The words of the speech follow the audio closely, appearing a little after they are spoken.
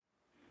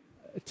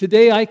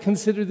Today I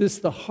consider this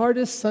the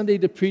hardest Sunday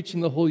to preach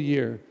in the whole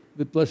year,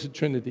 the Blessed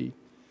Trinity.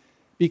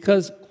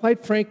 Because,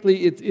 quite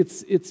frankly,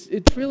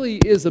 it really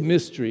is a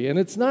mystery. And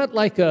it's not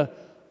like a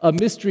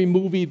mystery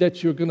movie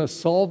that you're going to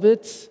solve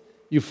it.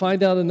 You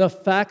find out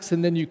enough facts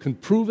and then you can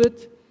prove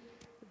it.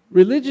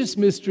 Religious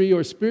mystery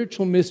or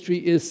spiritual mystery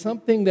is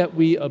something that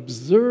we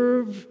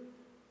observe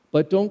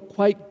but don't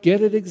quite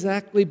get it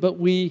exactly, but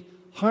we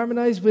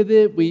harmonize with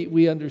it,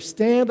 we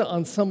understand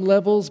on some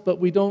levels, but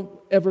we don't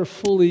ever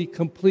fully,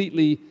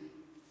 completely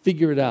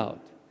figure it out.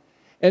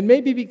 And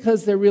maybe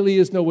because there really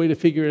is no way to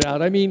figure it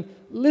out. I mean,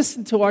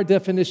 listen to our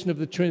definition of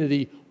the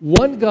Trinity.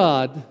 One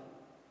God,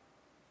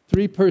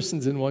 three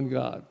persons in one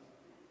God.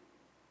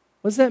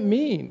 What does that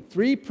mean?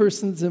 Three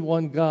persons in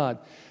one God.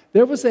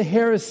 There was a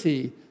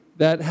heresy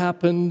that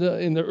happened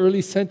in the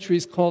early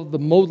centuries called the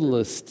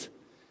modalist.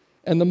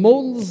 And the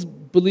modalists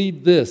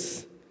believed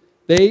this.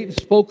 They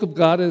spoke of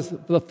God as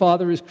the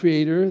Father is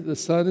creator, the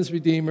Son is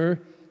redeemer,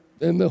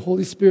 and the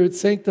Holy Spirit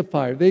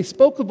sanctifier. They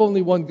spoke of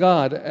only one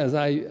God, as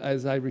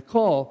I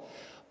recall,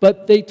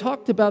 but they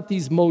talked about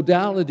these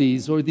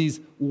modalities or these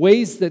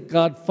ways that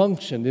God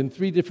functioned in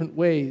three different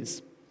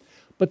ways.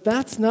 But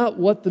that's not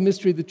what the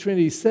mystery of the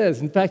Trinity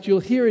says. In fact, you'll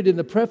hear it in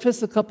the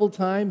preface a couple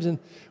times, and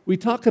we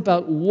talk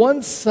about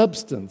one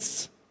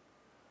substance,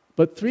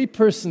 but three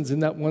persons in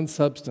that one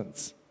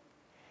substance.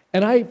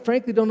 And I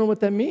frankly don't know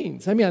what that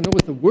means. I mean, I know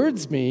what the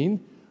words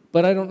mean,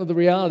 but I don't know the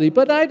reality.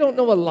 But I don't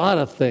know a lot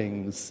of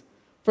things.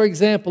 For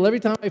example, every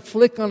time I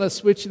flick on a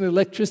switch in the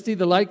electricity,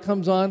 the light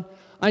comes on.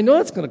 I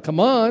know it's going to come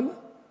on.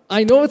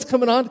 I know it's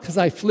coming on because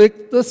I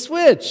flicked the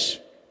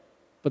switch.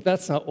 But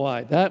that's not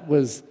why. That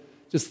was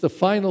just the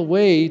final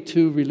way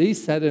to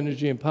release that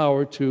energy and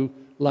power to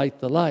light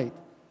the light.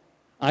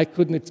 I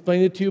couldn't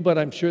explain it to you, but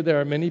I'm sure there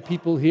are many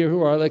people here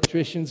who are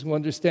electricians who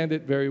understand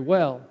it very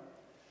well.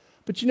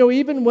 But you know,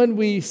 even when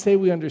we say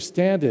we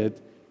understand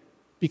it,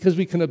 because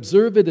we can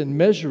observe it and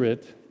measure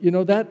it, you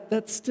know,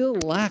 that still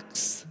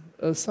lacks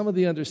some of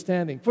the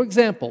understanding. For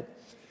example,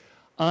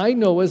 I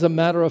know as a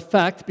matter of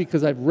fact,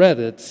 because I've read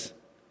it,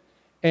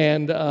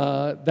 and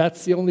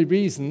that's the only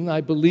reason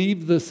I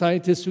believe the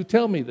scientists who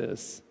tell me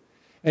this.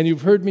 And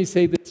you've heard me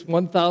say this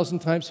 1,000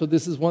 times, so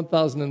this is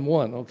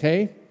 1,001,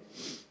 okay?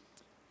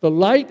 The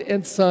light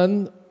and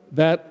sun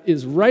that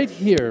is right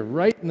here,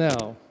 right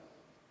now,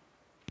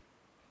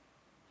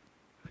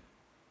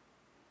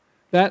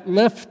 that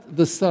left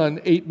the sun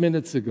 8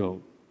 minutes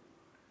ago.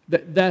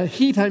 That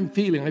heat I'm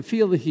feeling, I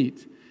feel the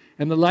heat.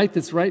 And the light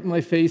that's right in my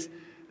face,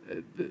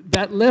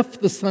 that left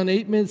the sun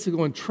 8 minutes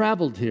ago and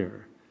traveled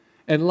here.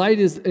 And light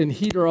and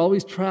heat are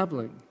always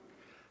traveling.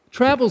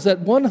 Travels at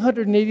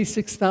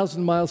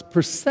 186,000 miles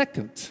per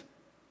second.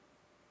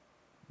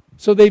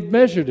 So they've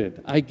measured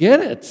it. I get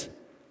it.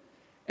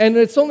 And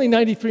it's only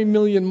 93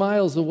 million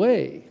miles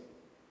away.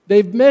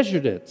 They've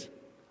measured it.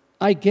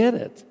 I get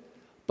it.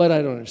 But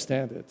I don't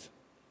understand it.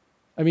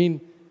 I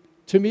mean,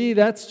 to me,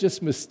 that's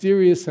just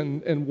mysterious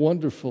and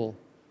wonderful,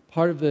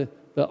 part of the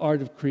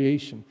art of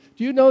creation.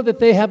 Do you know that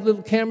they have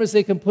little cameras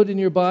they can put in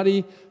your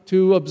body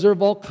to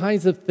observe all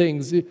kinds of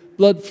things,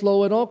 blood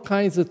flow and all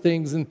kinds of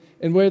things, and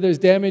where there's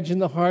damage in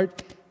the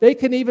heart? They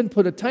can even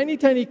put a tiny,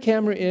 tiny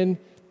camera in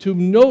to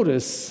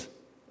notice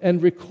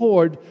and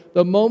record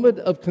the moment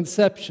of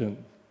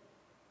conception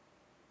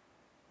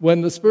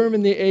when the sperm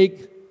and the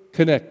egg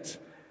connect.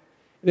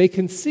 They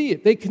can see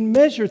it. They can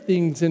measure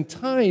things in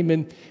time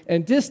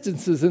and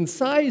distances and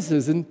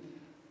sizes.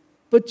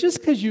 But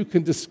just because you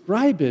can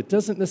describe it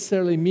doesn't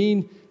necessarily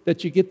mean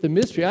that you get the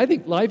mystery. I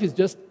think life is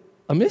just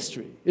a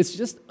mystery. It's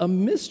just a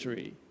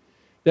mystery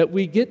that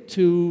we get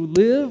to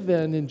live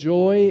and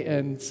enjoy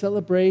and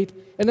celebrate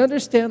and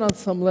understand on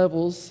some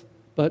levels.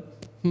 But,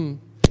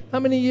 how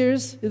many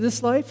years is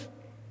this life?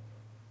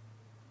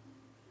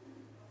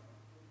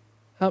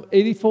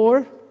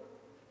 84?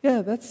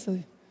 Yeah, that's...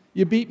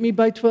 You beat me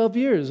by 12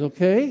 years,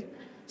 okay?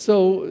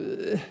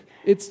 So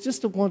it's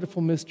just a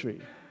wonderful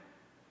mystery.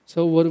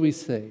 So what do we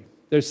say?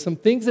 There's some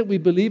things that we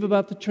believe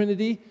about the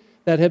Trinity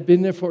that have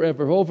been there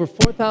forever. Over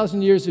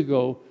 4,000 years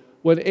ago,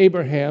 when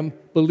Abraham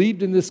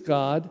believed in this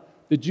God,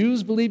 the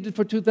Jews believed it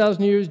for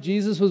 2,000 years.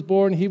 Jesus was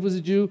born, he was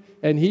a Jew,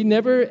 and he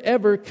never,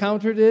 ever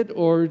countered it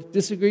or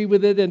disagreed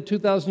with it. And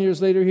 2,000 years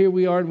later, here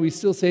we are, and we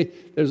still say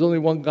there's only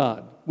one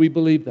God. We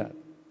believe that.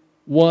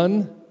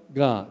 One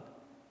God.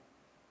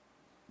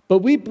 But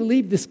we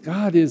believe this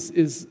God is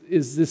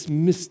this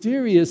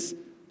mysterious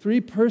three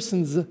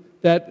persons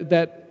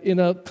that in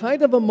a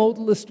kind of a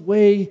modalist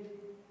way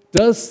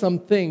does some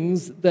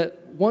things that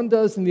one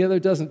does and the other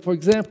doesn't. For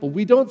example,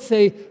 we don't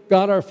say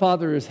God our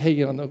Father was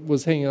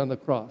hanging on the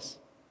cross.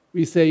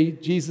 We say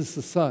Jesus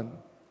the Son.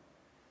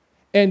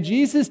 And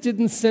Jesus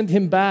didn't send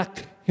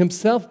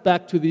himself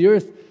back to the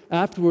earth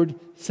afterward,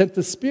 sent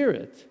the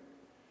Spirit.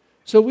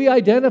 So we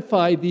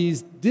identify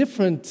these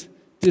different,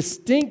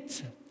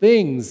 distinct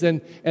things,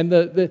 and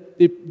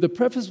the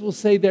preface will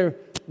say they're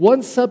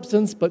one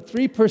substance, but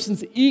three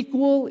persons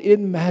equal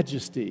in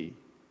majesty.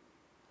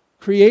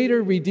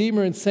 Creator,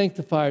 Redeemer, and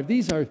Sanctifier.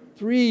 These are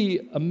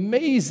three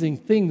amazing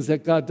things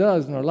that God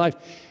does in our life.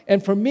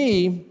 And for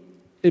me,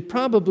 it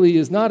probably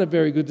is not a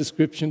very good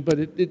description, but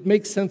it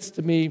makes sense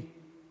to me.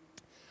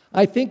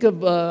 I think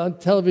of on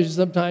television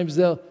sometimes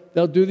they'll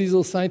do these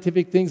little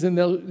scientific things, and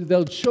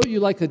they'll show you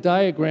like a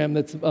diagram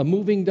that's a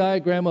moving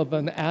diagram of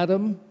an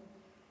atom.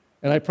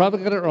 And I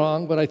probably got it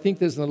wrong, but I think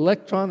there's an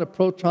electron, a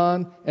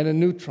proton, and a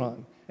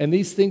neutron. And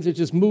these things are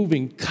just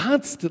moving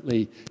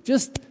constantly,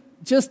 just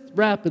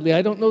rapidly.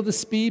 I don't know the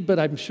speed, but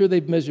I'm sure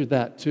they've measured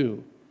that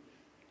too.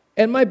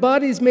 And my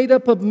body's made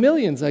up of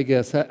millions, I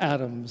guess,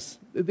 atoms.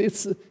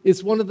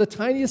 It's one of the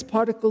tiniest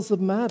particles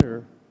of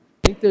matter.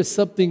 I think there's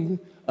something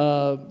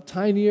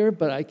tinier,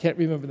 but I can't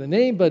remember the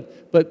name,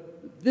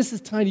 but this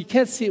is tiny. You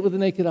can't see it with the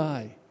naked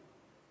eye.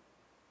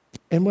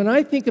 And when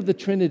I think of the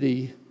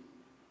Trinity,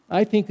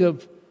 I think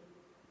of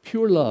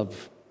pure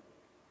love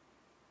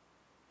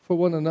for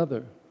one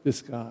another,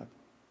 this God.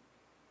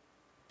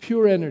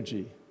 Pure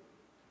energy.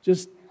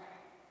 Just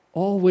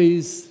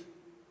always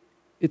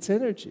its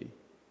energy.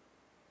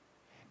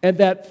 And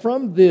that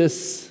from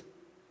this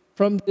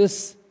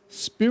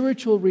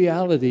spiritual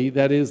reality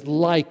that is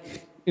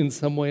like in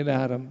some way an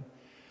atom,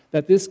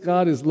 that this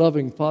God is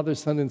loving Father,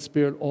 Son, and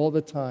Spirit all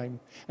the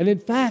time. And in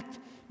fact,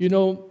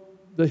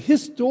 the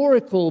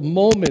historical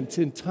moment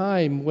in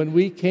time when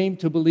we came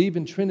to believe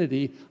in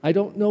Trinity, I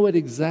don't know it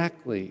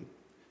exactly.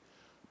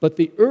 But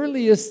the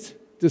earliest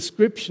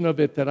description of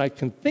it that I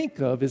can think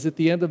of is at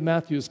the end of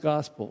Matthew's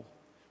Gospel,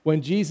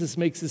 when Jesus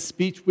makes his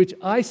speech, which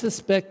I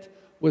suspect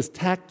was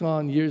tacked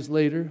on years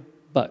later.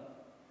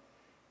 But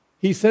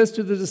he says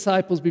to the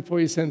disciples before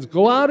he sends,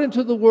 "Go out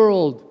into the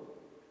world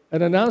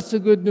and announce the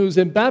good news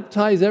and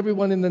baptize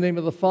everyone in the name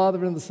of the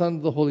Father and the Son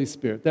and the Holy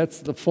Spirit." That's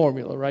the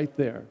formula right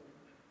there.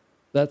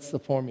 That's the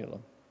formula.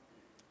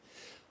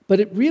 But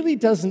it really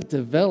doesn't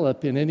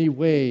develop in any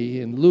way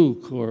in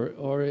Luke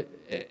or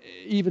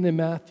even in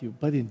Matthew,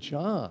 but in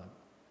John.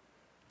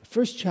 The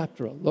first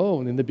chapter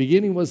alone, in the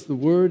beginning was the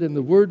Word, and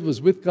the Word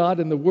was with God,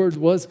 and the Word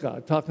was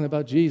God. Talking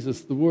about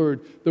Jesus, the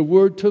Word. The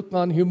Word took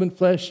on human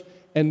flesh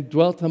and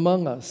dwelt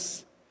among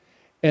us.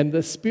 And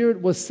the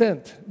Spirit was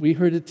sent. We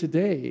heard it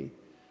today,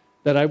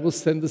 that I will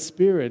send the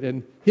Spirit.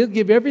 And He'll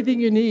give everything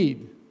you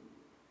need,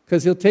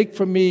 because He'll take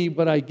from me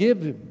what I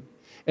give Him.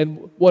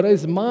 And what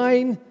is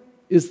mine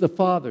is the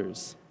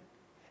Father's.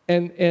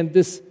 And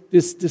this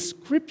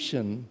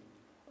description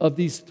of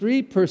these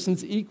three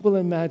persons equal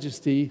in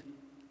majesty,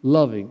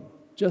 loving,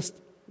 just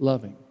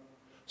loving.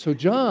 So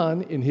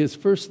John, in his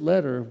first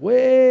letter,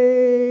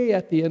 way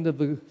at the end of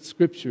the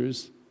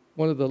Scriptures,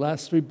 one of the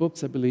last three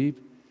books, I believe,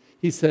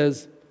 he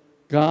says,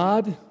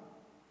 God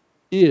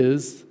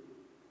is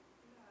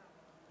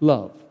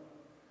love.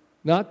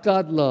 Not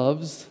God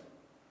loves,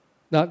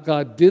 not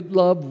God did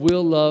love,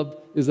 will love,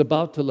 is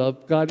about to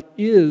love. God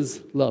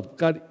is love.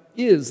 God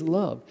is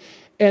love.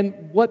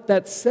 And what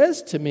that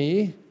says to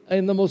me,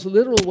 in the most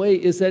literal way,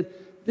 is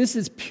that this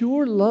is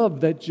pure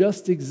love that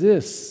just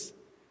exists.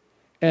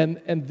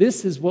 And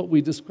this is what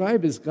we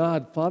describe as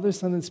God, Father,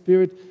 Son, and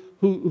Spirit,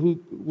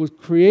 who was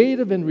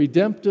creative and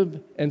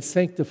redemptive and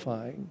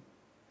sanctifying.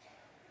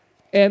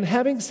 And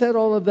having said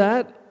all of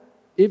that,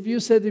 if you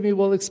said to me,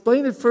 well,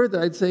 explain it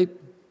further, I'd say,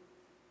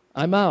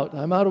 I'm out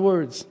of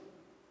words.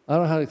 I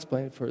don't know how to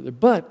explain it further.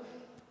 But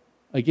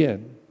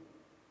again,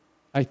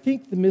 I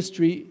think the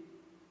mystery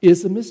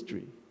is a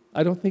mystery.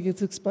 I don't think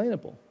it's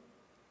explainable.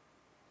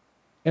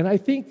 And I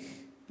think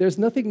there's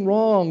nothing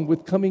wrong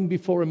with coming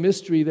before a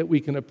mystery that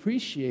we can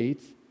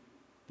appreciate,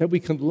 that we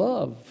can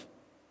love,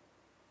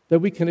 that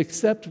we can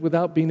accept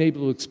without being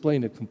able to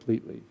explain it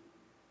completely.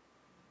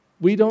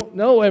 We don't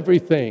know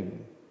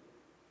everything.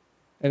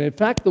 And in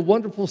fact, the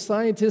wonderful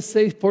scientists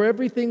say for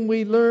everything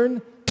we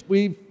learn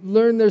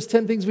there's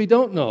 10 things we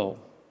don't know.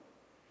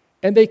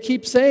 And they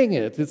keep saying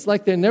it. It's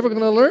like they're never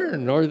going to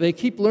learn, or they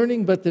keep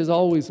learning, but there's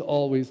always,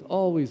 always,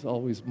 always,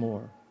 always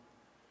more.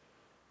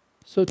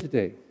 So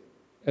today,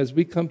 as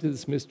we come to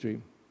this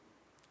mystery,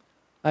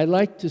 I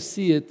like to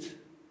see it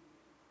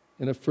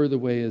in a further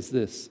way as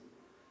this.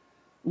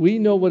 We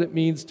know what it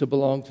means to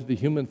belong to the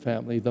human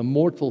family, the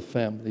mortal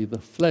family, the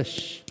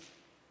flesh,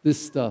 this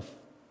stuff.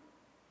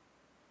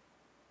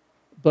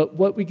 But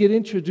what we get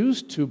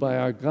introduced to by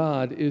our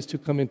God is to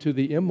come into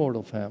the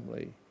immortal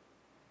family.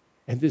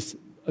 And this,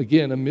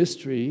 again, a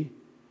mystery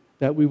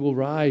that we will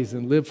rise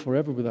and live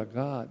forever with our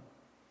God.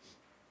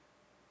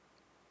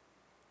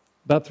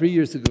 About 3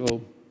 years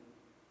ago,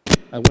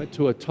 I went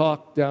to a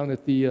talk down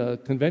at the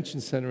convention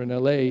center in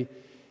LA.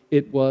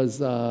 It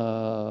was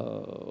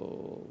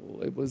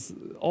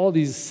all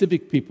these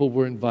civic people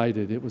were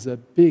invited. It was a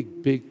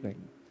big, big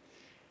thing.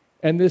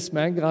 And this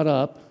man got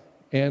up,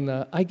 and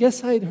I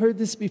guess I had heard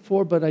this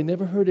before, but I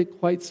never heard it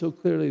quite so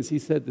clearly as he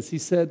said this. He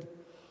said,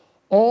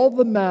 all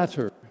the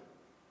matter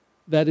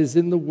that is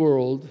in the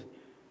world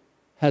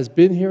has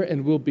been here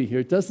and will be here.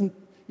 It doesn't,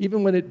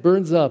 even when it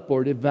burns up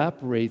or it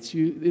evaporates,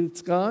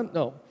 it's gone?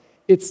 No.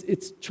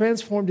 It's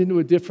transformed into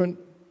a different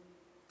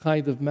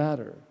kind of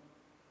matter.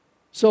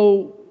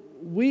 So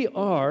we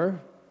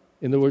are,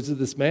 in the words of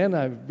this man,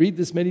 I read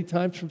this many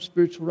times from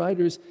spiritual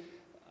writers,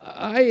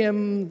 I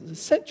am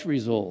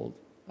centuries old.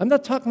 I'm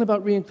not talking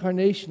about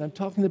reincarnation. I'm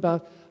talking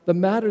about the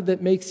matter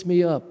that makes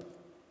me up.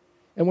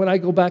 And when I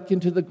go back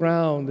into the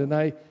ground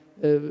and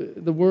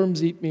the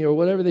worms eat me or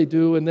whatever they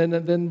do, and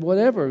then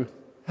whatever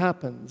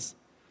happens,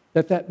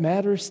 that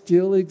matter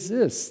still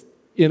exists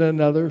in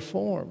another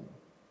form.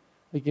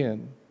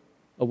 Again,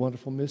 a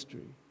wonderful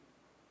mystery.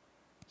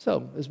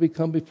 So, as we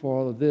come before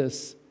all of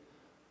this,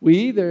 we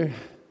either,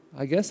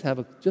 I guess,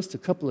 have just a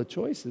couple of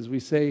choices. We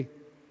say,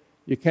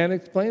 you can't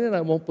explain it,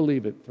 I won't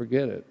believe it,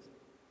 forget it.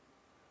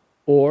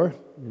 Or,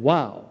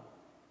 wow,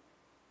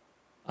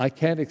 I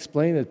can't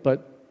explain it,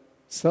 but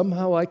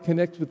somehow I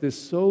connect with this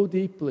so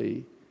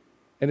deeply,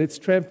 and it's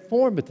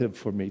transformative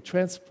for me,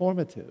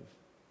 transformative.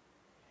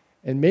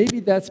 And maybe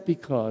that's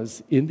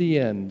because, in the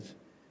end,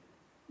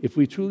 if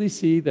we truly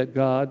see that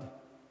God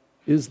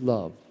is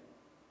love,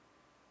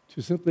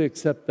 to simply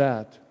accept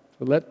that,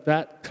 to let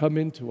that come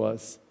into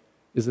us,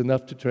 is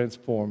enough to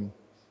transform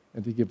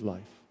and to give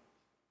life.